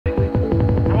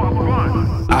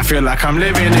feel like I'm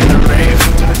living in a rave.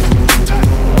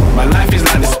 My life is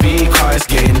like the speed car, it's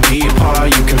getting deeper.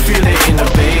 You can feel it in the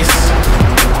bass.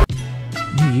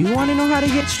 Do you want to know how to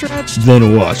get stretched?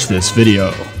 Then watch this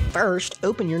video. First,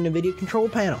 open your NVIDIA control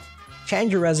panel.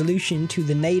 Change your resolution to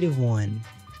the native one.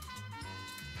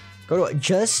 Go to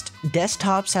adjust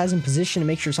desktop size and position to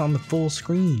make sure it's on the full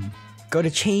screen. Go to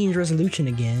change resolution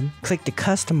again. Click to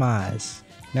customize.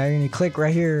 Now you're gonna click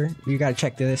right here. You gotta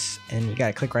check this and you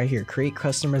gotta click right here. Create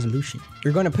custom resolution.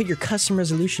 You're gonna put your custom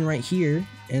resolution right here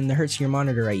and the hertz of your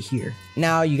monitor right here.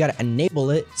 Now you gotta enable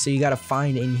it. So you gotta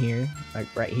find in here, like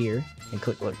right here. And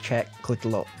click the little check, click the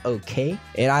little OK.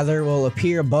 It either will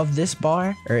appear above this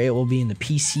bar or it will be in the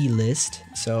PC list.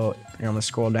 So I'm gonna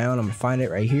scroll down, I'm gonna find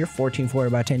it right here, 1440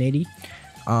 by 1080.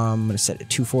 I'm gonna set it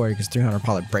to 240 because 300 will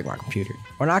probably break my computer.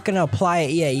 We're not gonna apply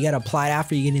it yet, you gotta apply it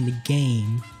after you get in the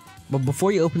game. But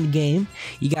before you open the game,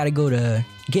 you gotta go to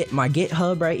my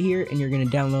GitHub right here and you're gonna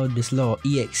download this little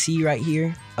exe right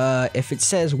here. If it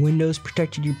says Windows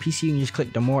protected your PC, you can just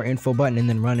click the more info button and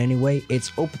then run anyway.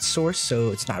 It's open source,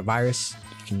 so it's not a virus.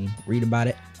 You can read about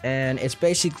it. And it's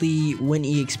basically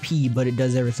WinEXP, but it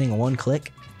does everything in one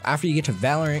click. After you get to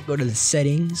Valorant, go to the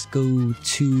settings, go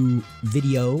to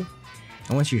video.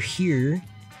 And once you're here,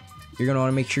 you're gonna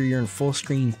wanna make sure you're in full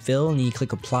screen fill and you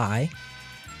click apply.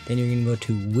 Then you're gonna go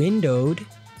to windowed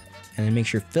and then make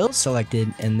sure fill's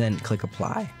selected and then click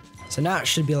apply. So now it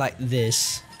should be like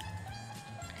this.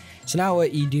 So now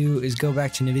what you do is go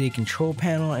back to NVIDIA control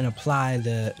panel and apply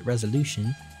the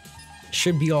resolution. It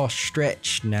should be all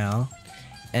stretched now.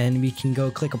 And we can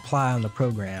go click apply on the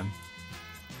program.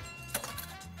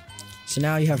 So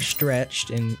now you have stretched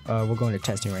and we'll go into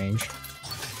testing range.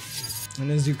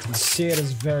 And as you can see, it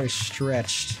is very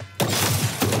stretched.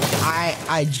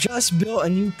 I just built a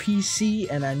new PC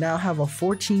and I now have a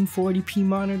 1440p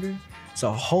monitor.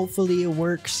 So hopefully it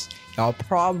works. Y'all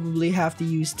probably have to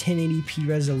use 1080p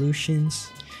resolutions.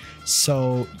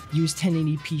 So use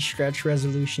 1080p stretch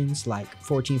resolutions like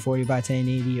 1440 by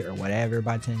 1080 or whatever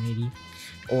by 1080.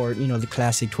 Or, you know, the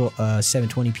classic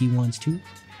 720p ones too.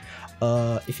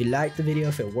 If you liked the video,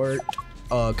 if it worked,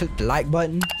 click the like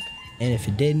button. And if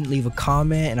it didn't, leave a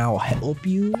comment and I will help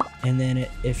you. And then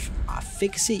if I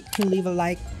fix it, you can leave a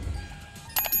like.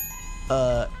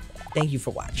 Thank you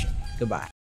for watching. Goodbye.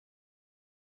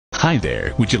 Hi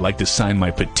there, would you like to sign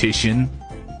my petition?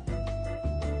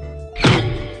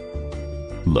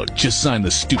 Look, just sign the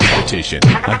stupid petition.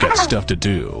 I've got stuff to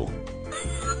do.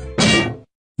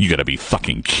 You gotta be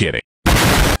fucking kidding.